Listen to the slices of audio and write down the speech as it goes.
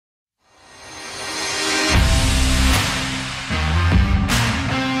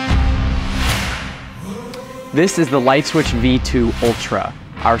This is the LightSwitch V2 Ultra,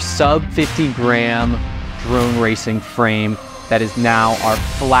 our sub 50 gram drone racing frame that is now our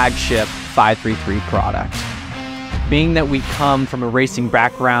flagship 533 product. Being that we come from a racing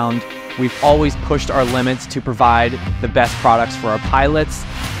background, we've always pushed our limits to provide the best products for our pilots.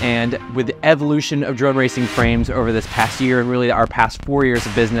 And with the evolution of drone racing frames over this past year and really our past 4 years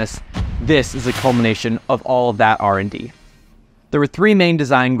of business, this is a culmination of all of that R&D. There were three main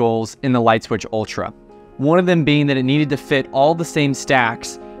design goals in the LightSwitch Ultra. One of them being that it needed to fit all the same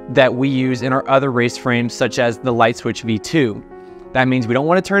stacks that we use in our other race frames, such as the LightSwitch V2. That means we don't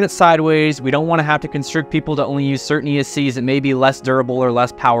want to turn it sideways. We don't want to have to constrict people to only use certain ESCs that may be less durable or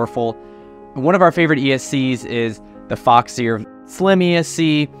less powerful. One of our favorite ESCs is the Foxy or Slim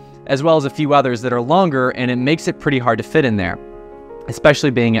ESC, as well as a few others that are longer, and it makes it pretty hard to fit in there,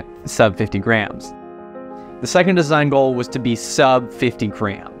 especially being at sub 50 grams. The second design goal was to be sub 50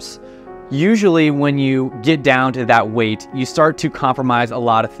 grams. Usually when you get down to that weight, you start to compromise a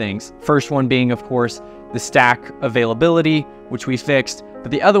lot of things. First one being, of course, the stack availability, which we fixed,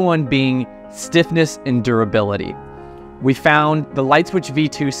 but the other one being stiffness and durability. We found the LightSwitch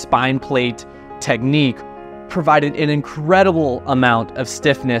V2 spine plate technique provided an incredible amount of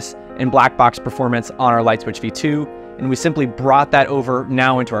stiffness and black box performance on our LightSwitch V2, and we simply brought that over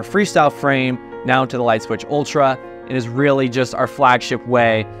now into our freestyle frame, now into the LightSwitch Ultra, and is really just our flagship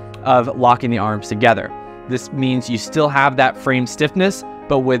way of locking the arms together. This means you still have that frame stiffness,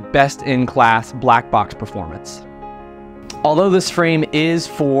 but with best-in-class black box performance. Although this frame is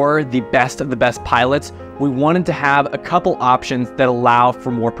for the best of the best pilots, we wanted to have a couple options that allow for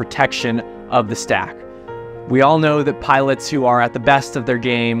more protection of the stack. We all know that pilots who are at the best of their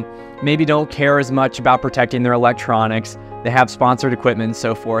game maybe don't care as much about protecting their electronics. They have sponsored equipment and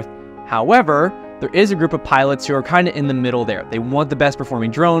so forth. However, there is a group of pilots who are kind of in the middle there. They want the best performing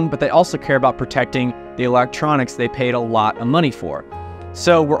drone, but they also care about protecting the electronics they paid a lot of money for.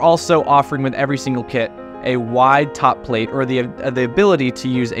 So we're also offering with every single kit a wide top plate, or the ability to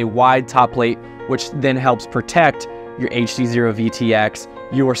use a wide top plate, which then helps protect your HD0 VTX,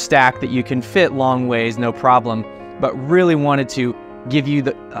 your stack that you can fit long ways, no problem, but really wanted to give you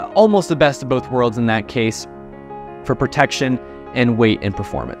the almost the best of both worlds in that case for protection and weight and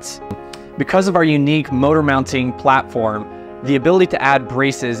performance. Because of our unique motor mounting platform, the ability to add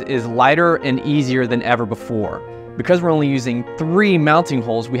braces is lighter and easier than ever before. Because we're only using 3 mounting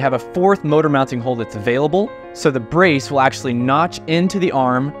holes, we have a 4th motor mounting hole that's available, so the brace will actually notch into the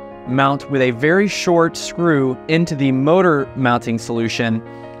arm, mount with a very short screw into the motor mounting solution,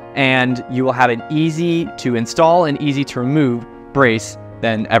 and you will have an easy to install and easy to remove brace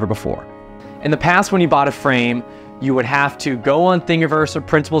than ever before. In the past, when you bought a frame, you would have to go on Thingiverse or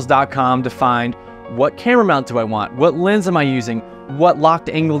printables.com to find what camera mount do I want, what lens am I using, what locked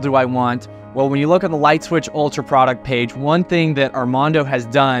angle do I want. Well, when you look on the LightSwitch Ultra product page, one thing that Armando has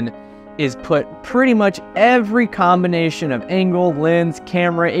done is put pretty much every combination of angle, lens,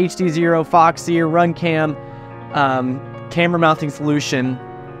 camera, HD0, Foxy, or RunCam, camera mounting solution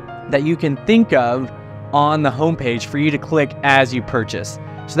that you can think of on the homepage for you to click as you purchase.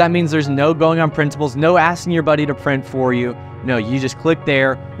 So that means there's no going on printables, no asking your buddy to print for you. No, you just click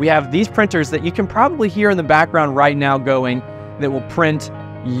there. We have these printers that you can probably hear in the background right now going that will print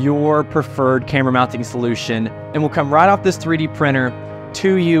your preferred camera mounting solution and will come right off this 3D printer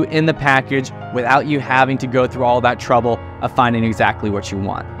to you in the package without you having to go through all that trouble of finding exactly what you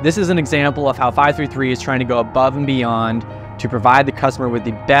want. This is an example of how 533 is trying to go above and beyond to provide the customer with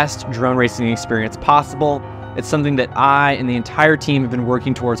the best drone racing experience possible. It's something that I and the entire team have been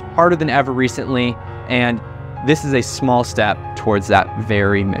working towards harder than ever recently, and this is a small step towards that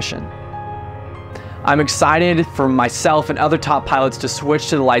very mission. I'm excited for myself and other top pilots to switch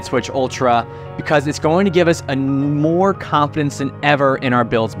to the LightSwitch Ultra because it's going to give us more confidence than ever in our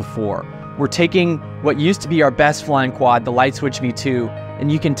builds before. We're taking what used to be our best flying quad, the LightSwitch V2,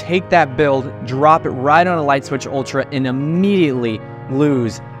 and you can take that build, drop it right on a LightSwitch Ultra, and immediately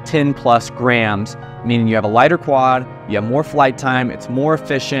lose 10 plus grams, meaning you have a lighter quad, you have more flight time, it's more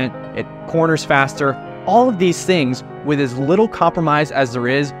efficient, it corners faster. All of these things, with as little compromise as there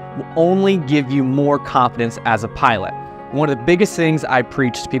is, will only give you more confidence as a pilot. One of the biggest things I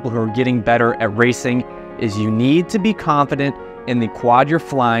preach to people who are getting better at racing is you need to be confident in the quad you're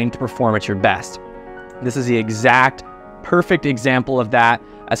flying to perform at your best. This is the exact perfect example of that,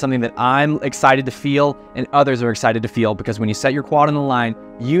 as something that I'm excited to feel and others are excited to feel, because when you set your quad on the line,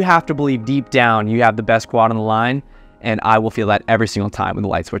 you have to believe deep down you have the best quad on the line, and I will feel that every single time with the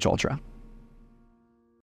LightSwitch Ultra.